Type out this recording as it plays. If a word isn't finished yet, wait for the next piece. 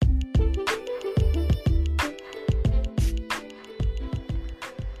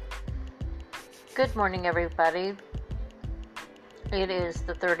Good morning, everybody. It is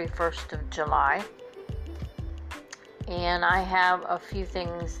the 31st of July, and I have a few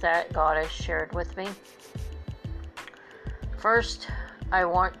things that God has shared with me. First, I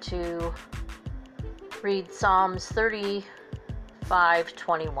want to read Psalms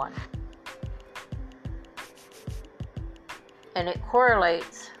 35:21, and it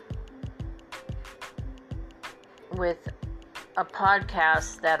correlates with a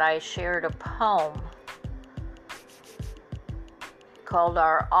podcast that I shared a poem called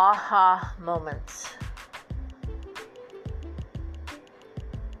Our Aha Moments.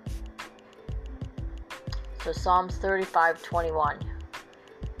 So Psalms 35:21.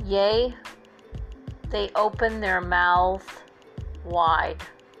 Yea, they opened their mouth wide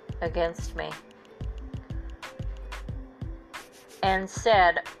against me and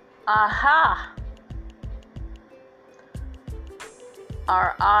said, Aha!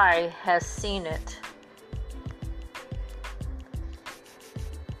 Our eye has seen it.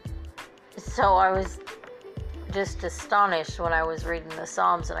 So I was just astonished when I was reading the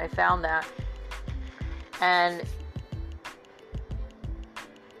Psalms and I found that. And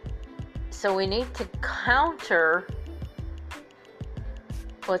so we need to counter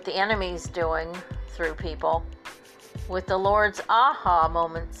what the enemy's doing through people with the Lord's aha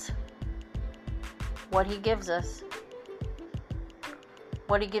moments. What He gives us.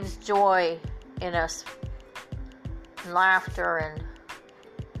 What He gives joy in us, and laughter and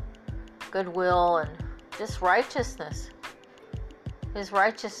goodwill and just righteousness. His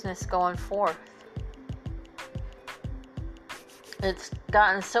righteousness going forth. It's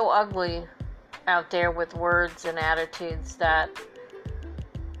gotten so ugly out there with words and attitudes that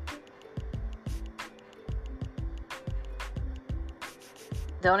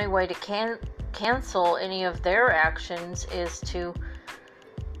the only way to cancel any of their actions is to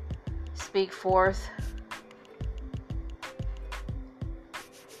speak forth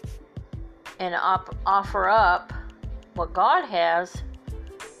and offer up what God has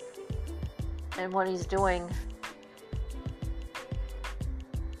and what He's doing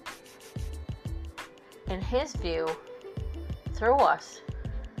in His view through us,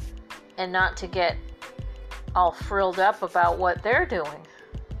 and not to get all frilled up about what they're doing.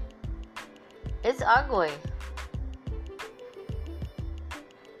 It's ugly.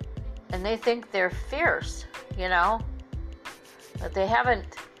 And they think they're fierce, but they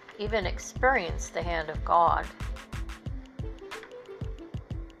haven't even experienced the hand of God.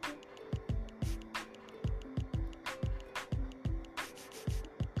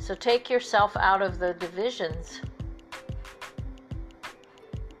 So take yourself out of the divisions.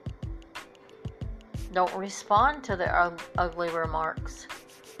 Don't respond to their ugly remarks.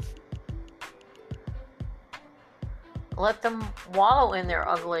 Let them wallow in their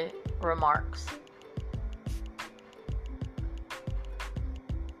ugly remarks.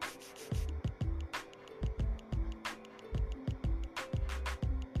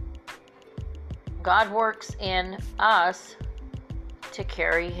 God works in us to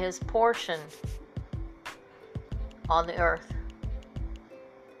carry His portion on the earth.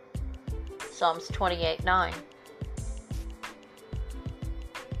 Psalms 28:9.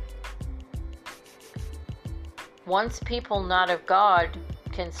 Once people not of God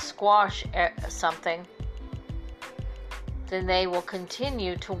can squash something, then they will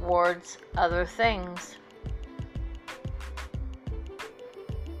continue towards other things.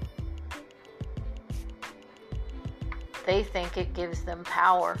 They think it gives them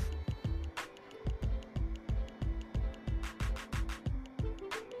power.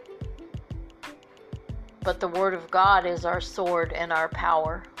 But the Word of God is our sword and our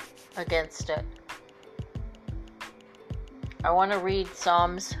power against it. I want to read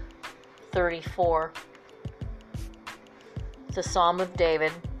Psalms 34. It's a Psalm of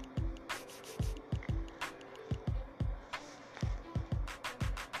David.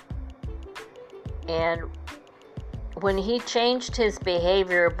 And when he changed his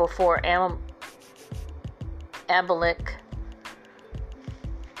behavior before Abimelech,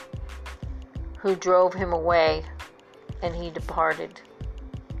 who drove him away, and he departed.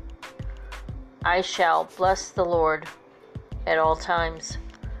 I shall bless the Lord at all times.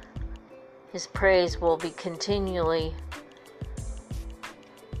 His praise will be continually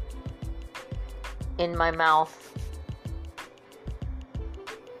in my mouth.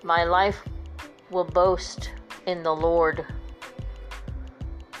 My life will boast in the Lord.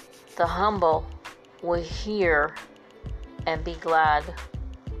 The humble will hear and be glad.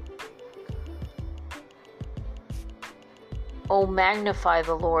 Oh, magnify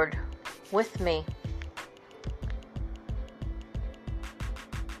the Lord with me.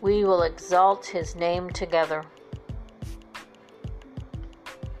 We will exalt his name together.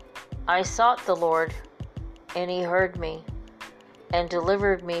 I sought the Lord, and he heard me, and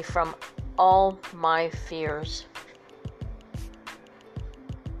delivered me from all my fears.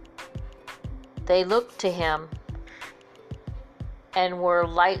 They looked to him and were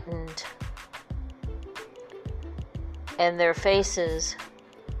lightened, and their faces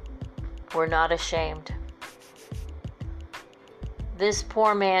were not ashamed. This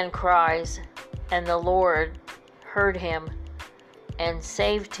poor man cries, and the Lord heard him and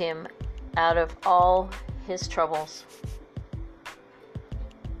saved him out of all his troubles.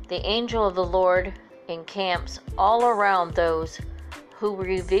 The angel of the Lord encamps all around those who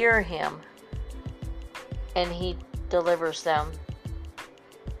revere him, and he delivers them.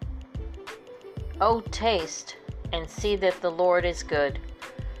 O taste and see that the Lord is good.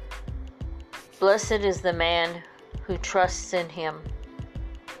 Blessed is the man who trusts in him.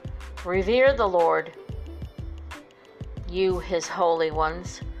 Revere the Lord, you his holy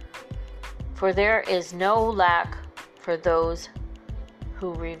ones, for there is no lack for those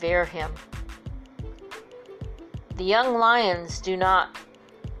who revere him. The young lions do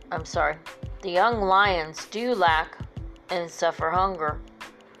lack and suffer hunger,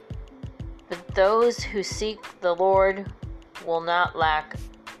 but those who seek the Lord will not lack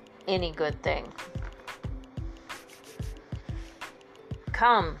any good thing.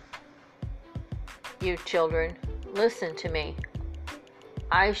 Come, you children, listen to me.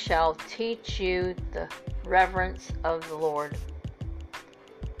 I shall teach you the reverence of the Lord.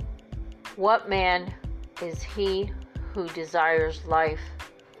 What man is he who desires life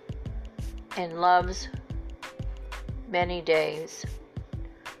and loves many days,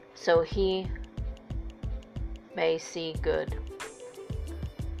 so he may see good?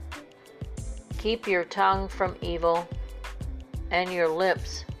 Keep your tongue from evil and your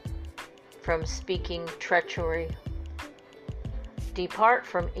lips from speaking treachery. Depart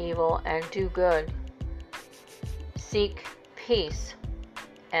from evil and do good. Seek peace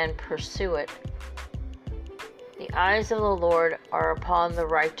and pursue it. The eyes of the Lord are upon the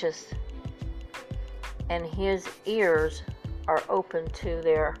righteous, and his ears are open to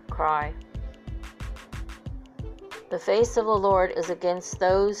their cry. The face of the Lord is against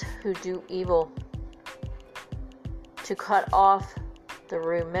those who do evil, to cut off the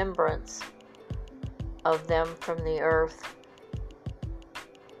remembrance of them from the earth.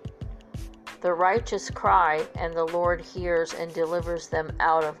 The righteous cry, and the Lord hears and delivers them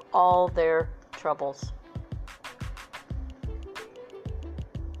out of all their troubles.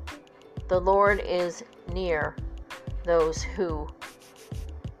 The Lord is near those who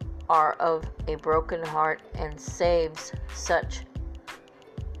are of a broken heart, and saves such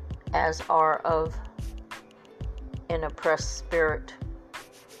as are of an oppressed spirit.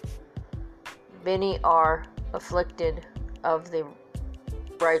 Many are afflicted of the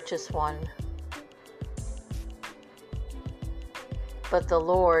righteous one, but the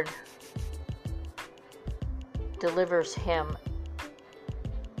Lord delivers him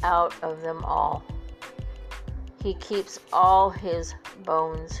out of them all. He keeps all his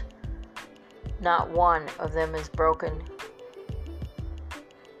bones, not one of them is broken.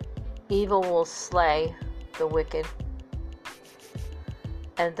 Evil will slay the wicked,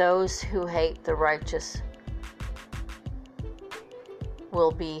 and those who hate the righteous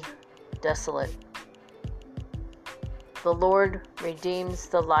will be desolate. The Lord redeems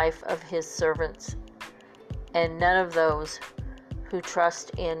the life of his servants, and none of those who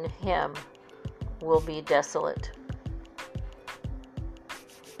trust in him will be desolate.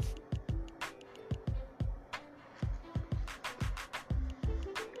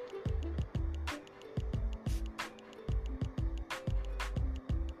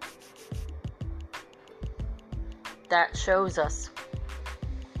 That shows us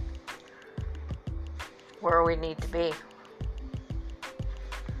where we need to be.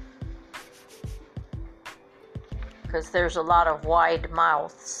 Because there's a lot of wide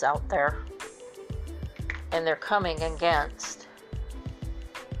mouths out there, and they're coming against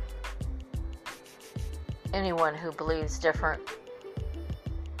anyone who believes different.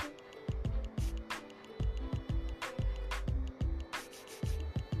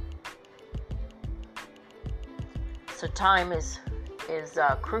 So time is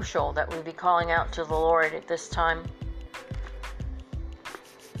crucial that we be calling out to the Lord at this time.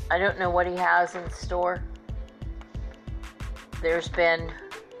 I don't know what he has in store. There's been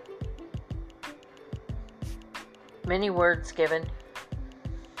many words given,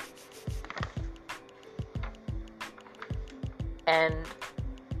 and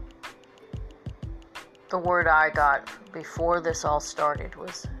the word I got before this all started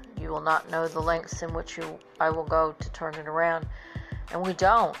was, you will not know the lengths in which I will go to turn it around. And we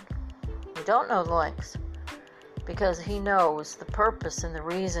don't know the lengths, because he knows the purpose and the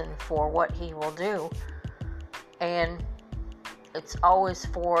reason for what he will do, and it's always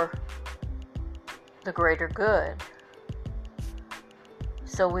for the greater good.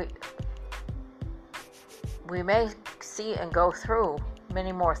 So we may see and go through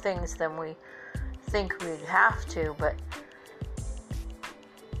many more things than we think we'd have to, but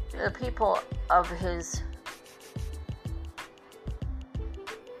the people of his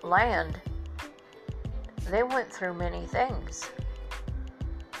land, they went through many things.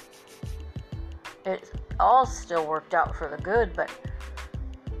 It all still worked out for the good, but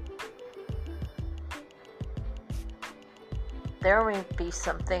there may be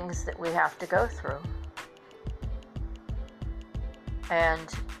some things that we have to go through. And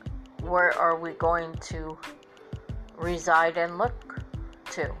where are we going to reside and look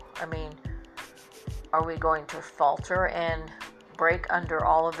to? I mean, are we going to falter and break under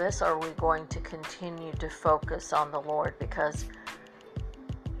all of this, or are we going to continue to focus on the Lord, because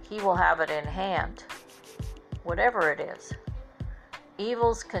he will have it in hand, whatever it is.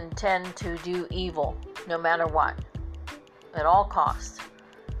 Evils can tend to do evil no matter what, at all costs,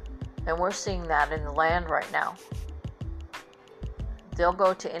 and we're seeing that in the land right now. They'll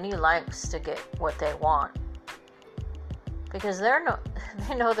go to any lengths to get what they want, because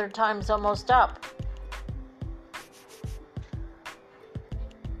they know their time's almost up.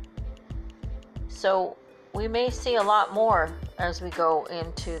 So we may see a lot more as we go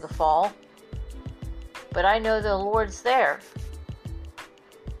into the fall, but I know the Lord's there,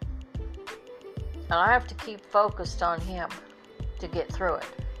 and I have to keep focused on him to get through it,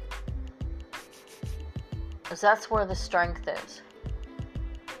 because that's where the strength is.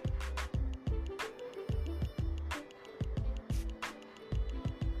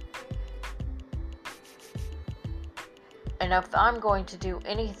 And if I'm going to do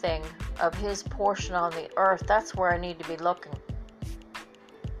anything of his portion on the earth, that's where I need to be looking.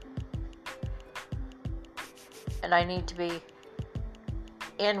 And I need to be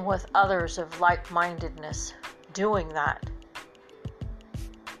in with others of like-mindedness doing that.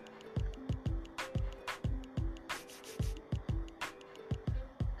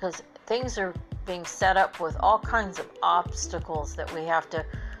 Because things are being set up with all kinds of obstacles that we have to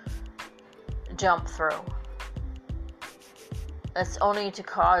jump through. That's only to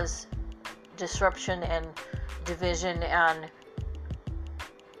cause disruption and division and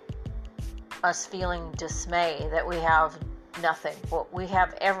us feeling dismay that we have nothing. Well, we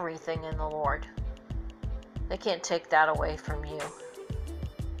have everything in the Lord. They can't take that away from you.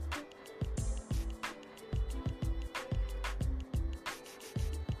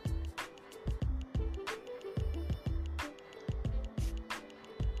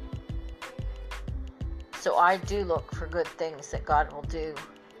 So I do look for good things that God will do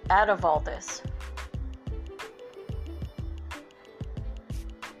out of all this.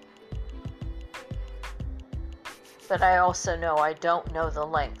 But I also know I don't know the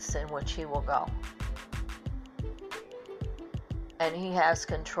lengths in which he will go. And he has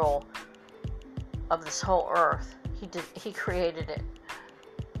control of this whole earth. He created it.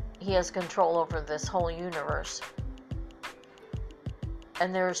 He has control over this whole universe.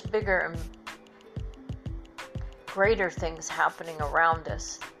 And there's bigger and greater things happening around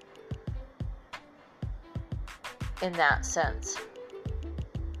us in that sense.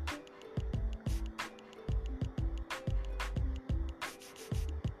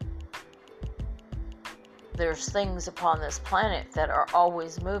 There's things upon this planet that are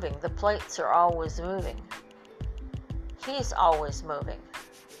always moving. The plates are always moving. He's always moving.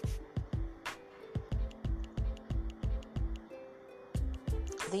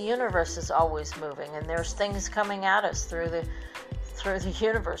 The universe is always moving, and there's things coming at us through the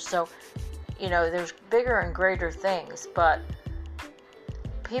universe. So, there's bigger and greater things, but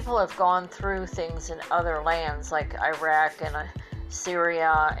people have gone through things in other lands like Iraq and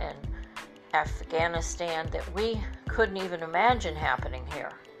Syria and Afghanistan that we couldn't even imagine happening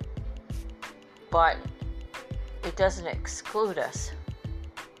here. But it doesn't exclude us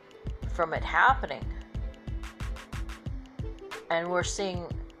from it happening. And we're seeing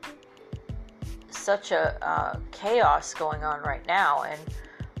such a chaos going on right now, and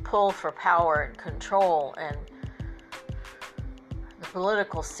pull for power and control, and the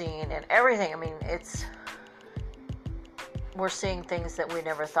political scene and everything. I mean, we're seeing things that we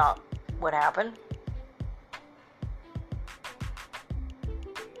never thought would happen.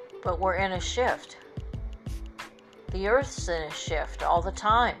 But we're in a shift. The earth's in a shift all the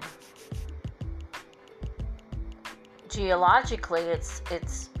time. geologically,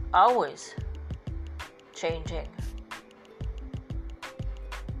 it's always changing.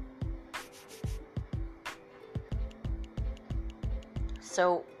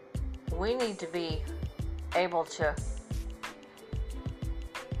 So we need to be able to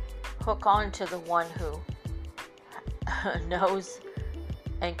hook on to the one who knows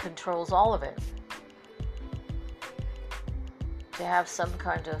and controls all of it. To have some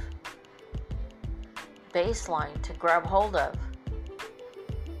kind of baseline to grab hold of.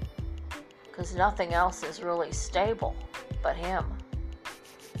 Because nothing else is really stable but him.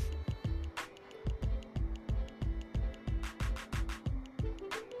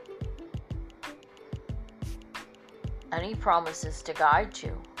 And he promises to guide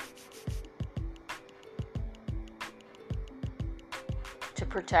you, to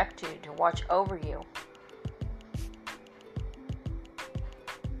protect you, to watch over you.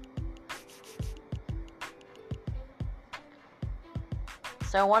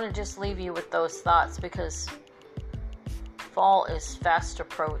 So I want to just leave you with those thoughts because fall is fast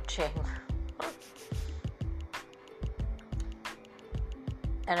approaching.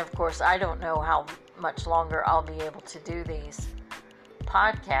 And of course, I don't know how much longer I'll be able to do these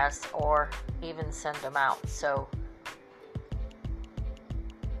podcasts or even send them out. So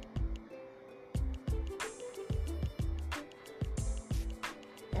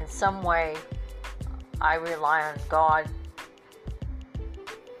in some way, I rely on God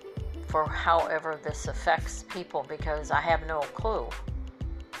for however this affects people, because I have no clue.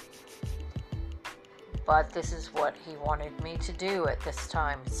 But this is what he wanted me to do at this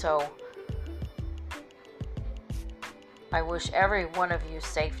time. So I wish every one of you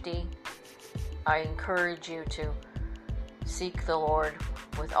safety. I encourage you to seek the Lord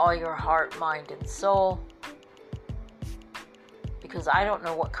with all your heart, mind, and soul, because I don't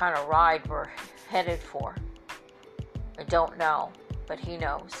know what kind of ride we're headed for. I don't know, but he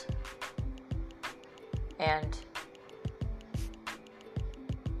knows. And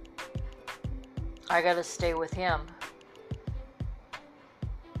I gotta stay with him.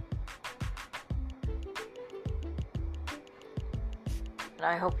 And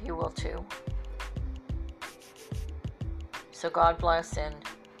I hope you will too. So God bless, and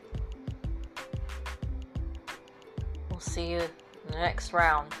we'll see you in the next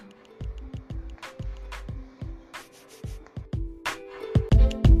round.